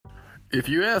If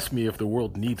you ask me if the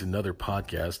world needs another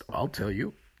podcast, I'll tell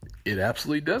you, it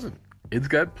absolutely doesn't. It's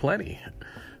got plenty.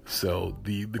 So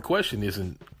the question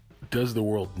isn't, does the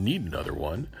world need another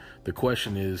one? The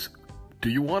question is, do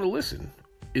you want to listen?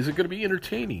 Is it going to be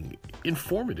entertaining,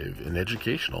 informative, and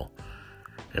educational?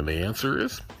 And the answer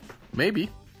is, maybe.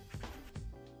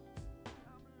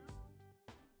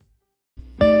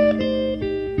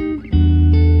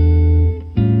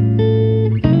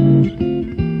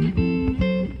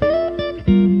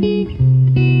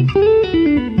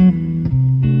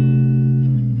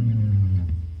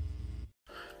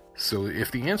 So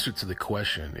if the answer to the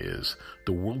question is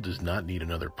the world does not need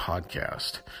another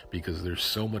podcast because there's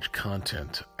so much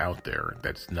content out there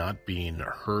that's not being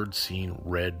heard, seen,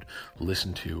 read,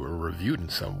 listened to, or reviewed in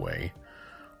some way,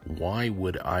 why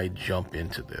would I jump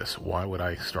into this? Why would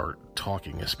I start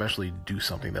talking, especially do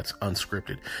something that's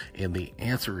unscripted? And the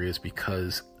answer is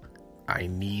because I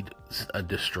need a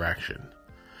distraction.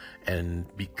 And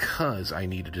because I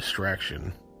need a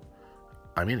distraction,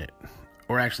 I'm in it.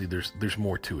 Or actually, there's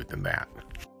more to it than that.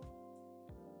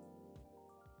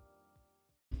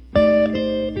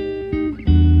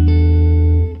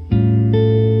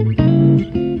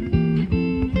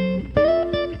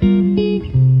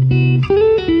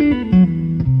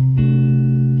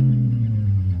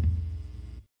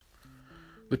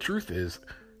 The truth is,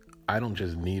 I don't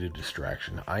just need a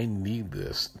distraction. I need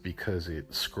this because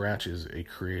it scratches a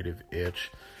creative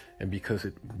itch and because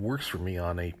it works for me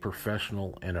on a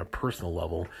professional and a personal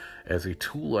level as a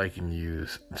tool I can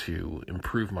use to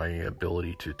improve my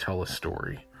ability to tell a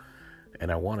story.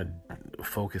 And I want to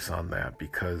focus on that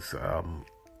because,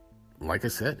 like I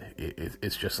said,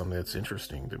 it's just something that's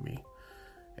interesting to me.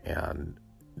 And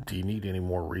do you need any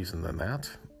more reason than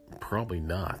that? Probably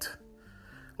not.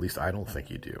 At least I don't think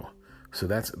you do. So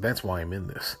that's why I'm in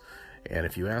this. And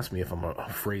if you ask me if I'm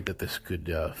afraid that this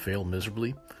could fail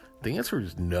miserably, the answer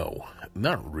is no,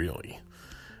 not really.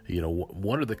 You know,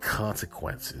 what are the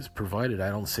consequences, provided I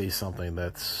don't say something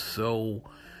that's so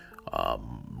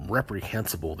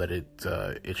reprehensible that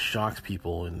it shocks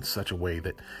people in such a way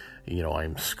that, you know,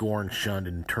 I'm scorned, shunned,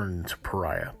 and turned into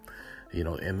pariah. You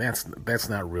know, and that's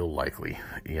not real likely.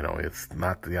 You know, it's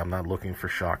not. I'm not looking for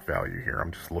shock value here.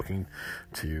 I'm just looking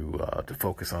to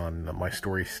focus on my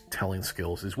storytelling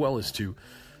skills as well as to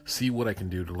see what I can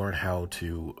do to learn how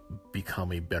to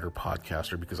become a better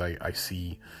podcaster, because I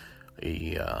see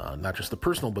not just the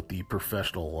personal but the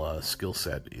professional skill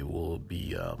set. It will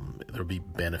be there'll be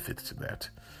benefits to that.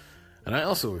 And I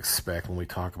also expect when we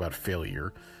talk about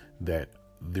failure that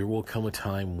there will come a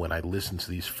time when I listen to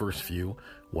these first few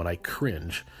when I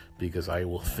cringe, because I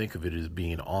will think of it as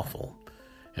being awful.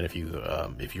 And if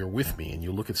you're with me and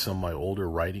you look at some of my older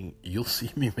writing, you'll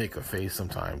see me make a face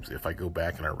sometimes if I go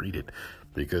back and I read it,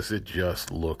 because it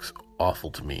just looks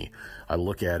awful to me. I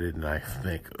look at it and I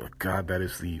think, oh, God, that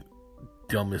is the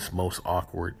dumbest, most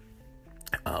awkward,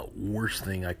 worst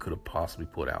thing I could have possibly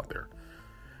put out there.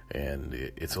 And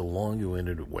it's a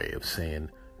long-winded way of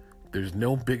saying there's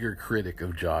no bigger critic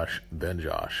of Josh than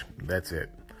Josh. That's it.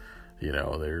 You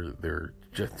know, there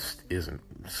just isn't.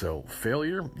 So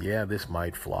failure, yeah, this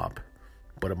might flop,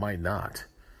 but it might not.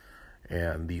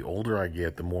 And the older I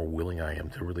get, the more willing I am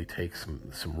to really take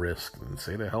some risks and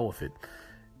say the hell with it.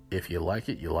 If you like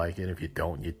it, you like it. If you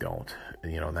don't, you don't.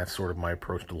 And, you know, and that's sort of my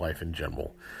approach to life in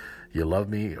general. You love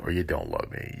me or you don't love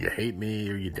me. You hate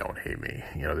me or you don't hate me.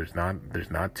 You know, there's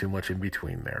not too much in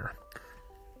between there.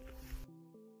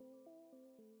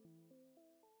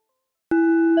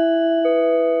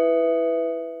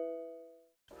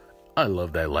 I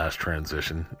love that last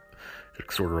transition.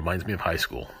 It sort of reminds me of high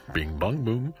school. Bing, bong,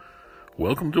 boom.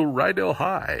 Welcome to Rydell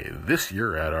High. This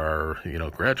year at our,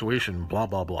 graduation, blah,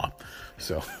 blah, blah.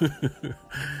 So,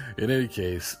 in any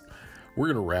case, we're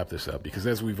going to wrap this up because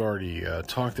as we've already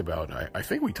talked about, I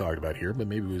think we talked about here, but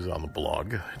maybe it was on the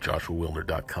blog,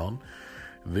 joshuawilner.com.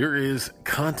 There is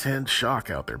content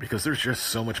shock out there because there's just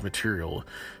so much material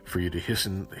for you to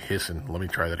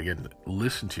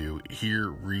listen to,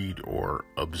 hear, read, or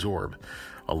absorb.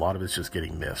 A lot of it's just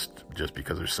getting missed just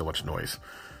because there's so much noise.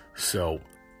 So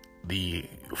the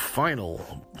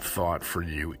final thought for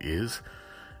you is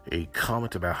a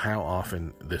comment about how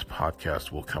often this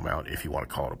podcast will come out, if you want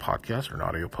to call it a podcast or an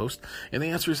audio post. And the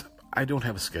answer is, I don't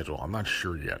have a schedule. I'm not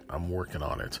sure yet. I'm working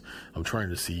on it. I'm trying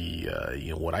to see,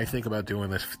 what I think about doing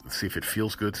this, see if it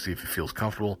feels good, see if it feels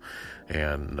comfortable.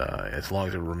 And as long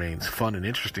as it remains fun and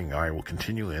interesting, I will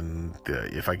continue. And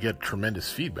if I get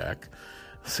tremendous feedback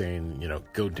saying,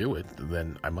 go do it,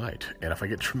 then I might. And if I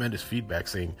get tremendous feedback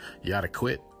saying you ought to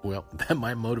quit, well, that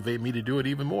might motivate me to do it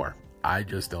even more. I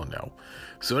just don't know.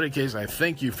 So in any case, I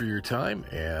thank you for your time,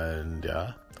 and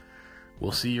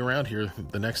we'll see you around here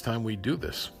the next time we do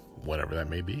this, whatever that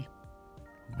may be.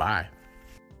 Bye.